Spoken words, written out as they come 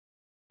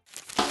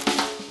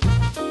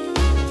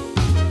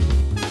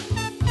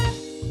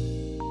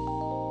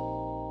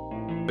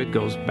It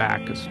goes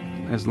back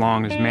as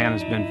long as man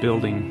has been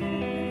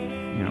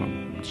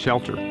building,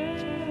 shelter.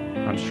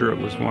 I'm sure it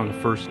was one of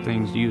the first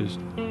things used,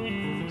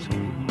 so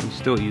we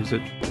still use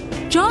it.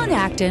 John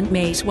Acton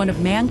makes one of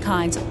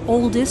mankind's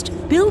oldest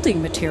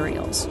building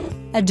materials,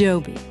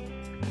 Adobe.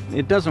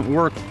 It doesn't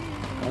work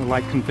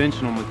like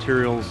conventional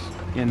materials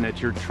in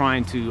that you're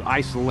trying to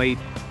isolate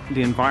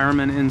the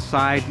environment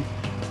inside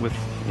with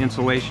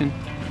insulation.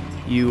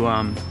 You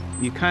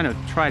kind of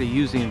try to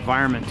use the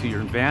environment to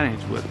your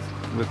advantage with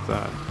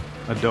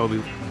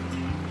Adobe.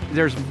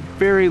 There's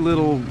very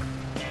little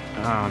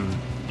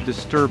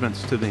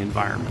disturbance to the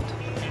environment.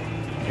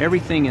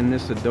 Everything in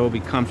this Adobe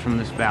comes from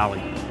this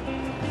valley.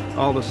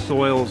 All the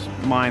soil's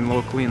mined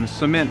locally, and the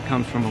cement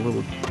comes from a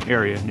little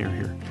area near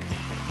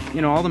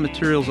here. All the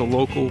material's a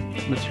local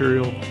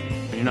material.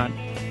 You're not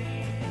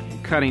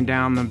cutting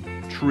down the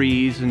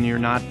trees, and you're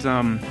not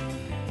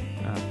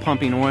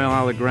pumping oil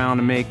out of the ground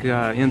to make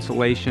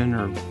insulation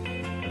or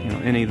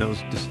any of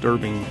those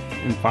disturbing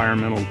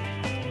environmental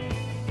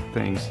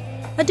things.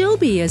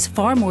 Adobe is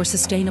far more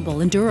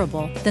sustainable and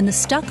durable than the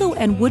stucco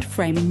and wood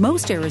framing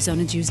most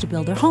Arizonans use to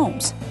build their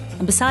homes.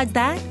 And besides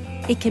that,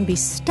 it can be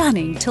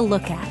stunning to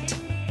look at.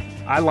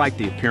 I like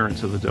the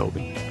appearance of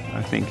Adobe.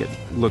 I think it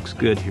looks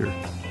good here.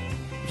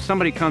 If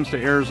somebody comes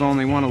to Arizona,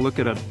 they want to look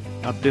at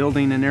a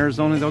building in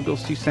Arizona, they'll go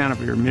see San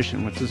Javier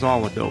Mission, which is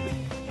all Adobe.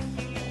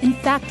 In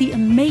fact, the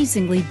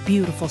amazingly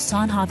beautiful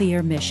San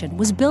Javier Mission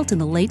was built in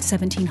the late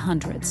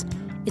 1700s.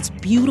 Its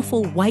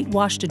beautiful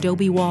whitewashed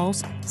adobe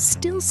walls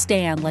still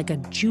stand like a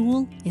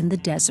jewel in the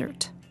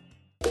desert.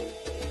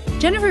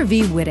 Jennifer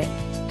V. Whittick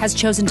has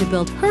chosen to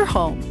build her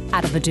home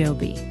out of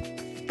Adobe.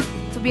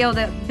 To be able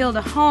to build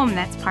a home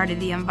that's part of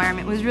the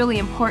environment was really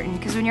important,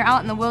 because when you're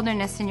out in the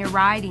wilderness and you're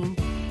riding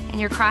and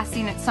you're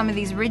crossing at some of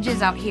these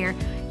ridges out here,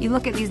 you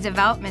look at these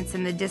developments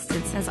in the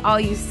distance, and all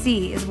you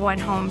see is one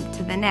home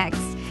to the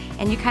next.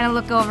 And you kind of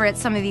look over at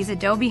some of these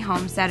adobe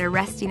homes that are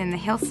resting in the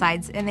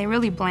hillsides, and they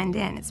really blend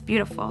in. It's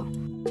beautiful.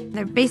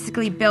 They're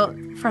basically built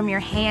from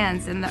your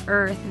hands and the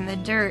earth and the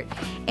dirt.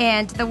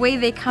 And the way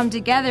they come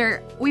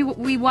together, we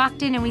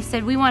walked in and we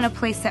said, we want a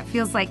place that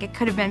feels like it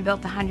could have been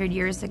built 100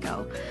 years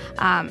ago.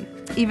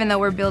 Even though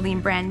we're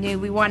building brand new,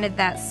 we wanted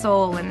that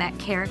soul and that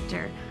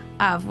character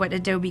of what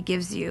Adobe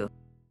gives you.